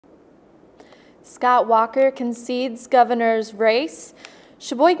Scott Walker concedes governor's race.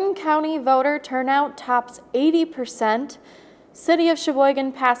 Sheboygan County voter turnout tops 80%. City of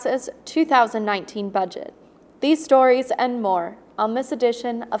Sheboygan passes 2019 budget. These stories and more on this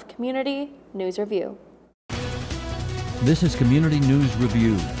edition of Community News Review. This is Community News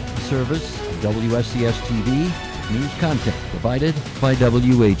Review, a service of WSCS TV, news content provided by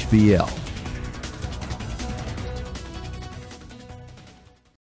WHBL.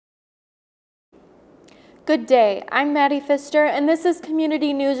 Good day, I'm Maddie Pfister, and this is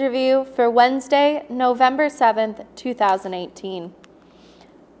Community News Review for Wednesday, November 7th, 2018.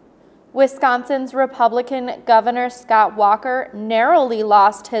 Wisconsin's Republican Governor Scott Walker narrowly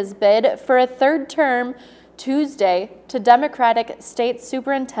lost his bid for a third term Tuesday to Democratic State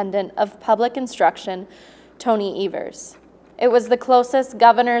Superintendent of Public Instruction, Tony Evers. It was the closest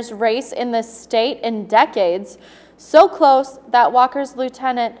governor's race in the state in decades, so close that Walker's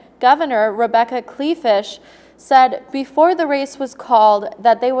Lieutenant Governor Rebecca Kleefisch said before the race was called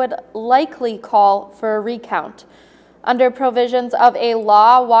that they would likely call for a recount. Under provisions of a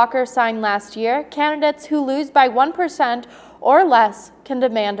law Walker signed last year, candidates who lose by 1% or less can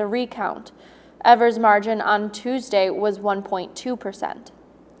demand a recount. Evers' margin on Tuesday was 1.2%.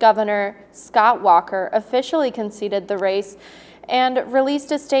 Governor Scott Walker officially conceded the race and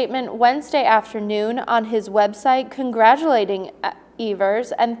released a statement Wednesday afternoon on his website congratulating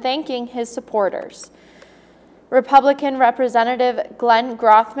Evers and thanking his supporters. Republican Representative Glenn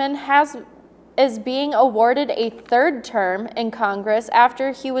Grothman is being awarded a third term in Congress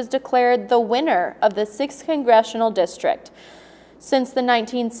after he was declared the winner of the 6th Congressional District. Since the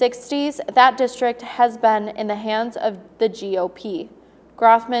 1960s, that district has been in the hands of the GOP.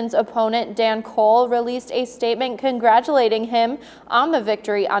 Grothman's opponent, Dan Cole, released a statement congratulating him on the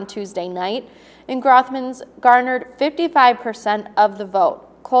victory on Tuesday night, and Grothman's garnered 55% of the vote.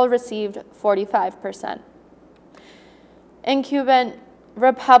 Cole received 45%. Incumbent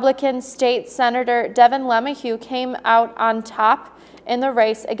Republican State Senator Devin LeMahieu came out on top in the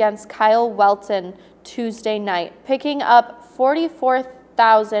race against Kyle Welton Tuesday night, picking up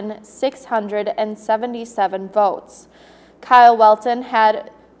 44,677 votes. Kyle Welton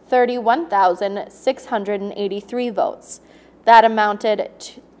had 31,683 votes. That amounted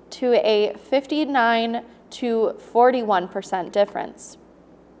to a 59 to 41% difference.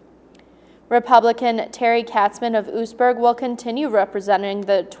 Republican Terry Katzman of Oostburg will continue representing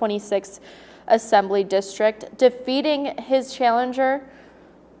the 26th Assembly District, defeating his challenger,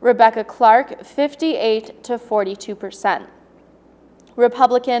 Rebecca Clark, 58 to 42%.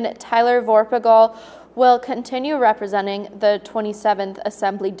 Republican Tyler Vorpagel will continue representing the 27th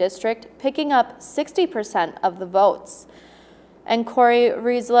Assembly District, picking up 60% of the votes. And Corey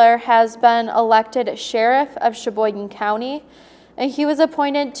Riesler has been elected Sheriff of Sheboygan County, and he was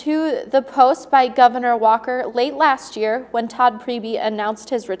appointed to the post by Governor Walker late last year when Todd Priebe announced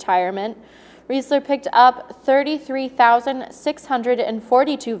his retirement. Riesler picked up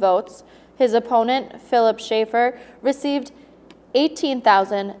 33,642 votes. His opponent, Philip Schaefer, received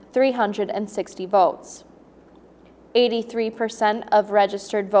 18,360 votes. 83% of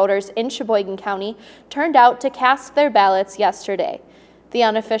registered voters in Sheboygan County turned out to cast their ballots yesterday. The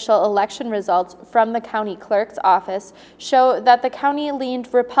unofficial election results from the county clerk's office show that the county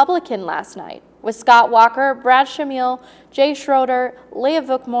leaned Republican last night, with Scott Walker, Brad Shamil, Jay Schroeder, Leah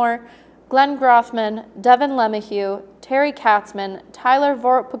Vookmore, Glenn Grothman, Devin LeMahieu, Terry Katzman, Tyler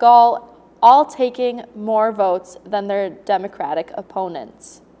Vorpagel, all taking more votes than their Democratic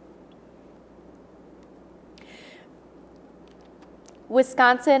opponents.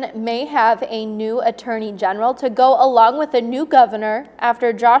 Wisconsin may have a new attorney general to go along with a new governor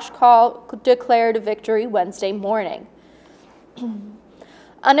after Josh Kaul declared victory Wednesday morning.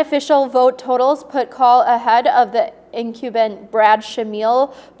 Unofficial vote totals put Kaul ahead of the incumbent Brad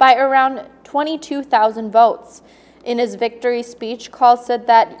Shamil by around 22,000 votes. In his victory speech, Kaul said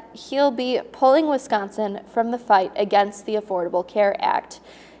that he'll be pulling Wisconsin from the fight against the Affordable Care Act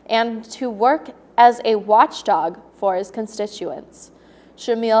and to work as a watchdog for his constituents.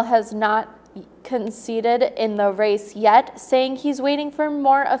 Shamil has not conceded in the race yet, saying he's waiting for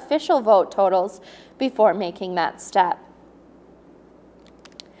more official vote totals before making that step.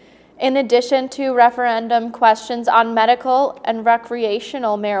 In addition to referendum questions on medical and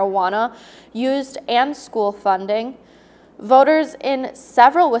recreational marijuana use and school funding, voters in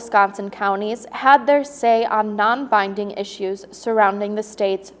several Wisconsin counties had their say on non-binding issues surrounding the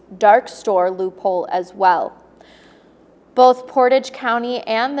state's dark store loophole as well. Both Portage County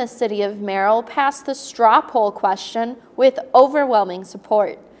and the city of Merrill passed the straw poll question with overwhelming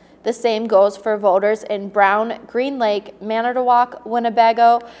support. The same goes for voters in Brown, Green Lake, Manitowoc,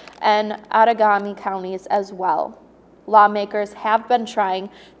 Winnebago, and Outagamie counties as well. Lawmakers have been trying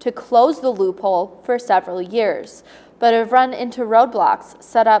to close the loophole for several years, but have run into roadblocks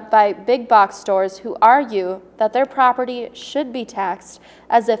set up by big box stores who argue that their property should be taxed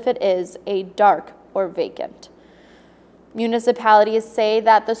as if it is a dark or vacant. Municipalities say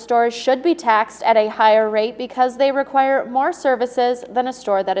that the stores should be taxed at a higher rate because they require more services than a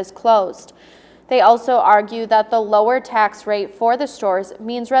store that is closed. They also argue that the lower tax rate for the stores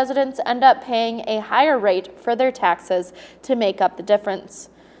means residents end up paying a higher rate for their taxes to make up the difference.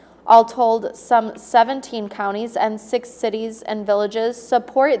 All told, some 17 counties and 6 cities and villages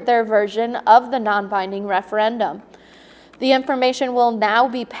support their version of the non-binding referendum. The information will now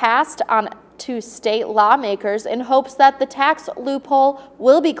be passed on to state lawmakers in hopes that the tax loophole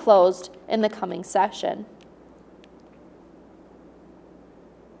will be closed in the coming session.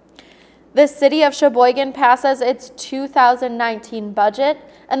 The city of Sheboygan passes its 2019 budget,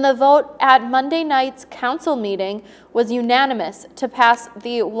 and the vote at Monday night's council meeting was unanimous to pass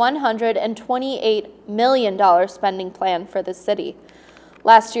the $128 million spending plan for the city.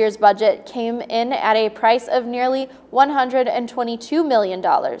 Last year's budget came in at a price of nearly $122 million,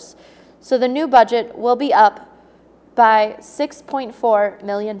 so the new budget will be up by $6.4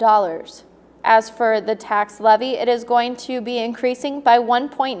 million. As for the tax levy, it is going to be increasing by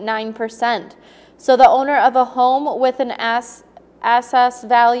 1.9%. So the owner of a home with an assessed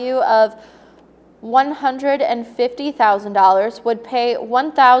value of $150,000 would pay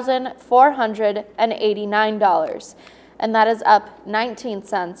 $1,489, and that is up 19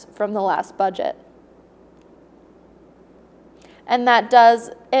 cents from the last budget. And that does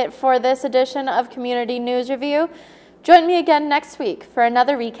it for this edition of Community News Review. Join me again next week for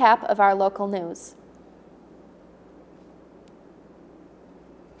another recap of our local news.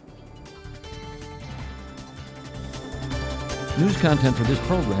 News content for this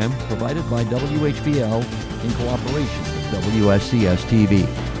program provided by WHBL in cooperation with WSCS TV.